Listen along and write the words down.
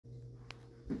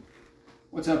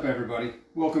What's up, everybody?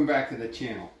 Welcome back to the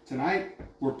channel. Tonight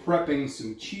we're prepping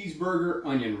some cheeseburger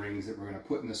onion rings that we're going to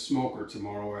put in the smoker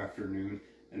tomorrow afternoon,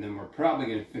 and then we're probably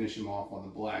going to finish them off on the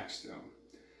Blackstone.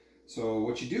 So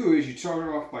what you do is you start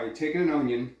off by taking an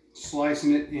onion,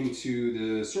 slicing it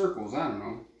into the circles, I don't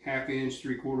know, ½ inch,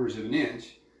 3/4 of an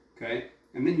inch, okay?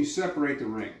 And then you separate the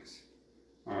rings,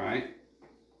 all right?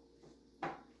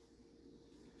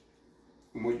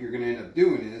 And what you're going to end up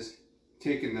doing is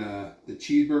taking the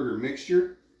cheeseburger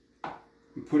mixture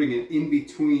and putting it in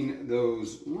between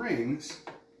those rings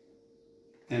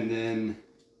and then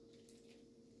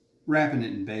wrapping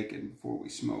it in bacon before we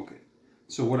smoke it.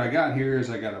 So what I got here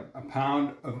is I got a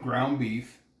pound of ground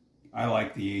beef. I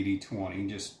like the 80/20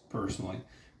 just personally.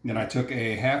 And then I took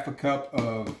a ½ cup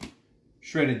of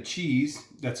shredded cheese.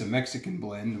 That's a Mexican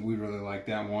blend. We really like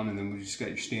that one. And then we just got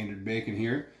your standard bacon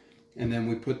here. And then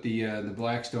we put the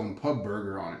Blackstone pub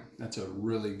burger on it. That's a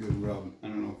really good rub. I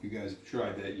don't know if you guys have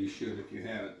tried that. You should if you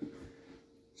haven't.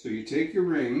 So you take your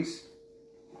rings,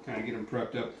 kind of get them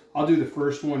prepped up. I'll do the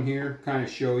first one here, kind of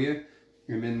show you,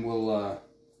 and then we'll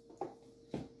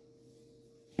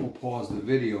pause the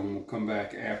video and we'll come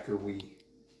back after we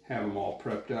have them all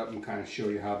prepped up and kind of show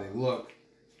you how they look.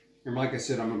 And like I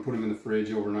said, I'm gonna put them in the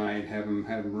fridge overnight, have them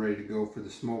ready to go for the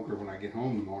smoker when I get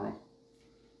home tomorrow.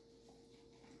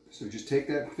 So just take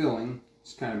that filling,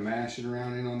 just kind of mash it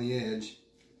around in on the edge.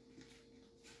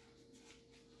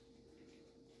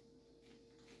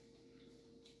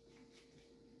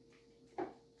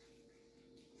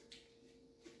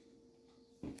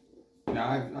 Now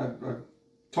I've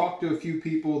talked to a few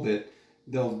people that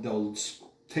they'll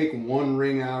take one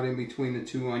ring out in between the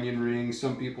two onion rings.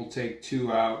 Some people take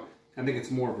two out. I think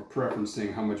it's more of a preference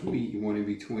thing, how much meat you want in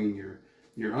between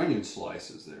your onion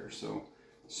slices there. So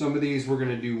some of these we're going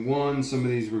to do one, some of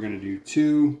these we're going to do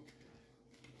two.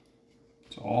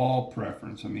 It's all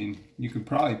preference. I mean, you could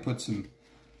probably put some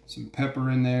pepper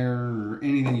in there or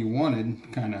anything you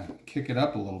wanted, kind of kick it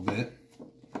up a little bit.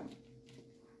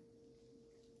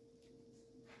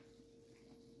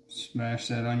 Smash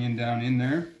that onion down in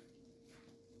there.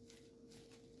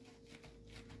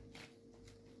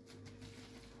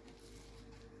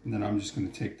 And then I'm just going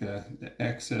to take the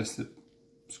excess that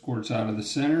squirts out of the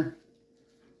center,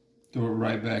 throw it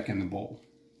right back in the bowl.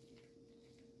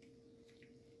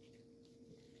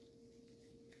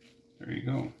 There you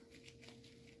go.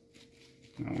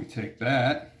 Now we take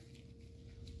that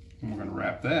and we're going to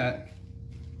wrap that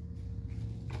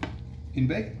in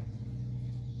bacon.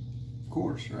 Of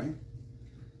course, right?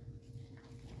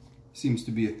 Seems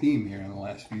to be a theme here in the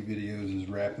last few videos, is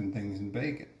wrapping things in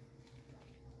bacon.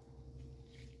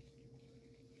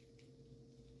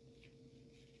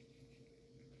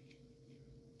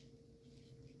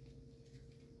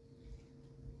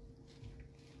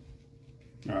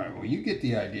 Alright, well, you get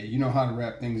the idea. You know how to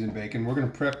wrap things in bacon. We're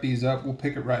going to prep these up. We'll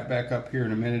pick it right back up here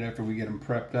in a minute after we get them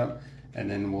prepped up, and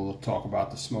then we'll talk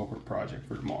about the smoker project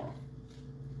for tomorrow.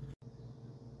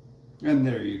 And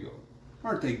there you go.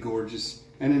 Aren't they gorgeous?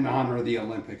 And in honor of the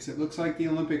Olympics, it looks like the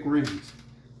Olympic rings.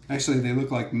 Actually, they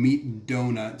look like meat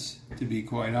donuts, to be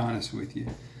quite honest with you.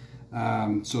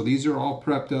 So these are all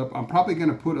prepped up. I'm probably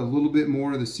going to put a little bit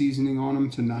more of the seasoning on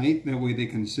them tonight. That way they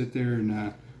can sit there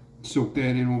and soak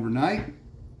that in overnight.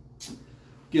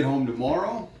 Get home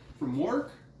tomorrow from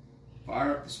work,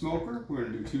 fire up the smoker. We're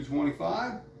going to do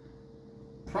 225.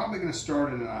 Probably going to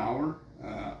start in an hour.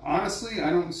 Honestly, I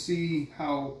don't see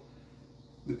how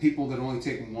the people that only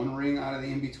take one ring out of the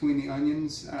in-between the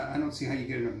onions, I don't see how you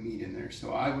get enough meat in there.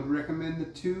 So I would recommend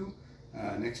the 2.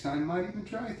 Next time might even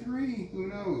try 3. Who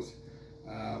knows?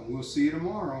 We'll see you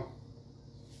tomorrow.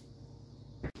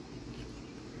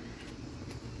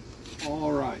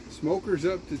 All right, smoker's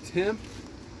up to temp.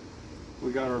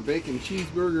 We got our bacon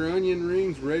cheeseburger onion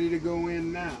rings ready to go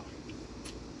in now.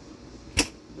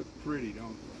 Look pretty,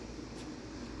 don't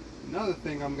they? Another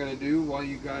thing I'm going to do while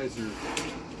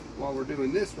we're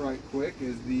doing this right quick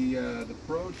is the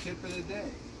pro tip of the day.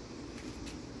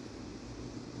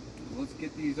 Let's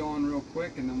get these on real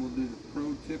quick and then we'll do the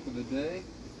pro tip of the day.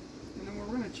 And then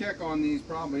we're going to check on these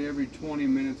probably every 20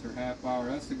 minutes or ½ hour.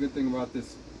 That's the good thing about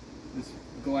this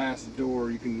glass door.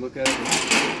 You can look at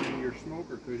it in your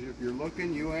smoker, because if you're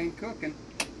looking, you ain't cooking.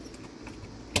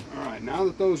 Alright, now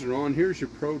that those are on, here's your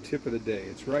pro tip of the day.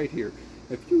 It's right here.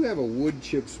 If you have a wood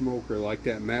chip smoker like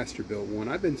that Masterbuilt one,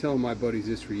 I've been telling my buddies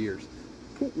this for years,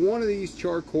 put one of these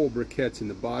charcoal briquettes in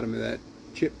the bottom of that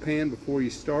chip pan before you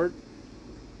start.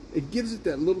 It gives it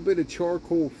that little bit of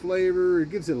charcoal flavor. It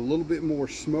gives it a little bit more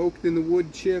smoke than the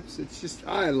wood chips. It's just,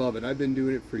 I love it. I've been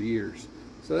doing it for years.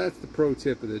 So that's the pro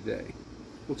tip of the day.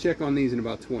 We'll check on these in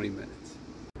about 20 minutes.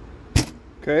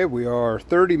 Okay, we are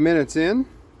 30 minutes in.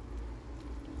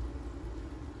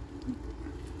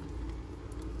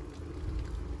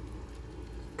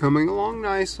 Coming along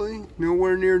nicely,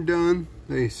 nowhere near done.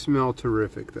 They smell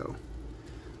terrific though.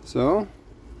 So,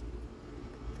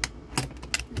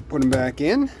 put them back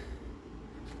in.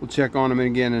 We'll check on them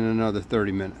again in another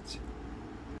 30 minutes.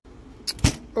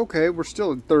 Okay, we're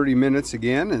still at 30 minutes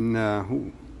again, and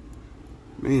ooh,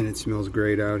 man, it smells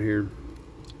great out here.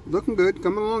 Looking good,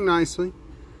 coming along nicely.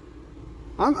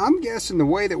 I'm guessing the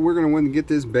way that we're going to want to get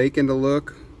this bacon to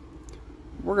look,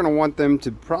 we're going to want them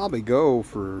to probably go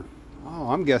for, oh,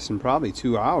 I'm guessing probably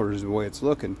 2 hours the way it's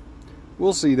looking.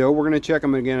 We'll see though. We're going to check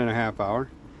them again in a half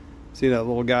hour. See that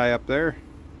little guy up there?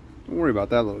 Don't worry about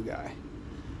that little guy.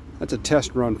 That's a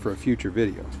test run for a future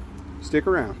video. Stick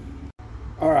around.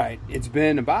 Alright, it's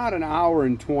been about an hour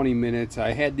and 20 minutes.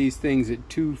 I had these things at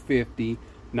 250,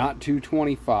 not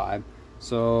 225.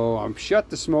 So I'm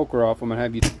shut the smoker off. I'm going to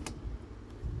have you...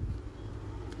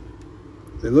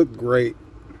 They look great.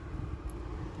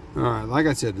 Alright, like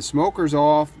I said, the smoker's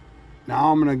off.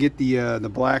 Now I'm going to get the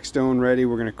Blackstone ready.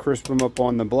 We're going to crisp them up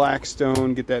on the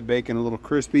Blackstone, get that bacon a little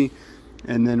crispy,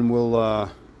 and then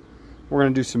we're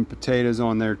going to do some potatoes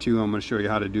on there too. I'm going to show you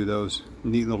how to do those.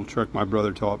 Neat little trick my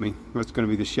brother taught me. That's going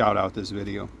to be the shout out this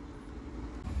video.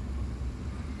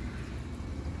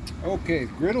 Okay,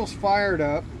 griddle's fired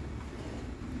up.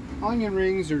 Onion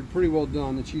rings are pretty well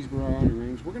done, the cheeseburger onion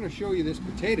rings. We're going to show you this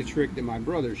potato trick that my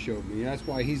brother showed me. That's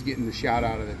why he's getting the shout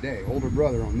out of the day. Older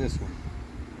brother on this one.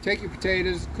 Take your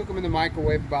potatoes, cook them in the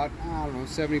microwave about, I don't know,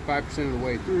 75% of the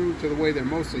way through to the way they're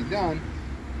mostly done.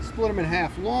 Split them in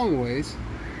half long ways.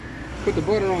 Put the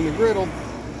butter on the griddle,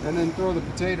 and then throw the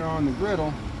potato on the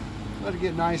griddle. Let it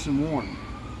get nice and warm.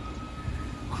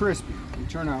 Crispy. They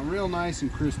turn out real nice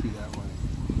and crispy that way.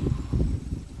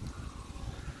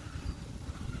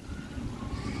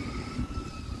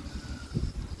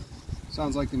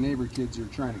 Sounds like the neighbor kids are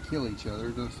trying to kill each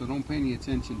other, so don't pay any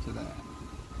attention to that.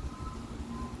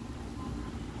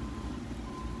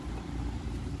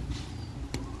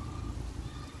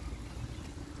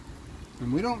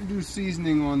 And we don't do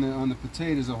seasoning on the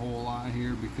potatoes a whole lot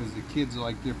here because the kids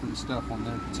like different stuff on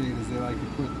their potatoes. They like to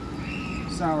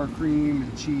put sour cream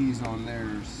and cheese on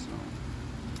theirs.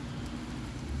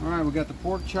 So. Alright, we got the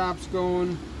pork chops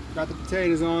going, got the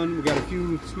potatoes on, we got a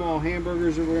few small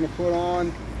hamburgers that we're going to put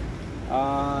on.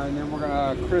 And then we're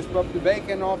going to crisp up the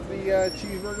bacon off the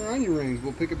cheeseburger onion rings.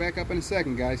 We'll pick it back up in a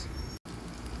second, guys.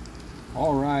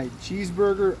 Alright,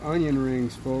 cheeseburger onion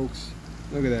rings, folks.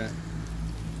 Look at that.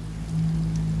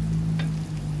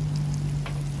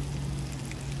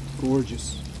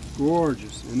 Gorgeous,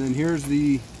 gorgeous. And then here's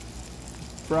the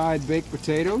fried baked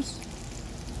potatoes.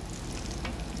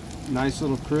 Nice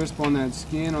little crisp on that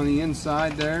skin on the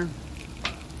inside there.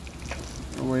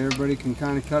 That way everybody can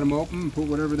kind of cut them open and put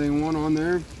whatever they want on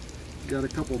there. Got a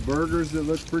couple burgers that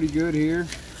look pretty good here.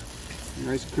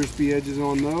 Nice crispy edges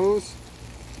on those.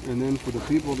 And then for the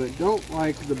people that don't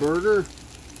like the burger,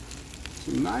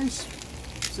 some nice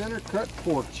center cut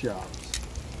pork chops.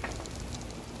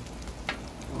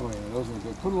 Oh yeah, those are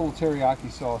good. Put a little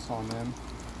teriyaki sauce on them.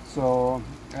 So,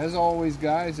 as always,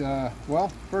 guys,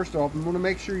 well, first off, you want to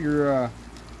make sure your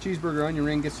cheeseburger onion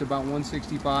ring gets to about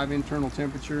 165 internal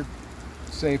temperature.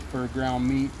 Safe for ground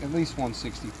meat, at least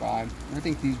 165. I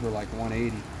think these were like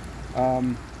 180.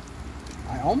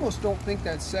 I almost don't think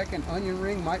that second onion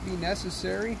ring might be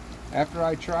necessary. After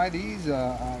I try these,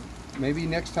 maybe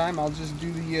next time I'll just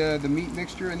do the meat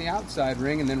mixture in the outside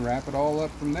ring and then wrap it all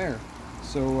up from there.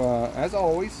 So as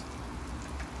always,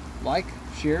 like,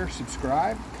 share,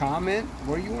 subscribe, comment.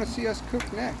 What do you want to see us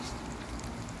cook next?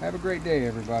 Have a great day,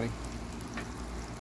 everybody.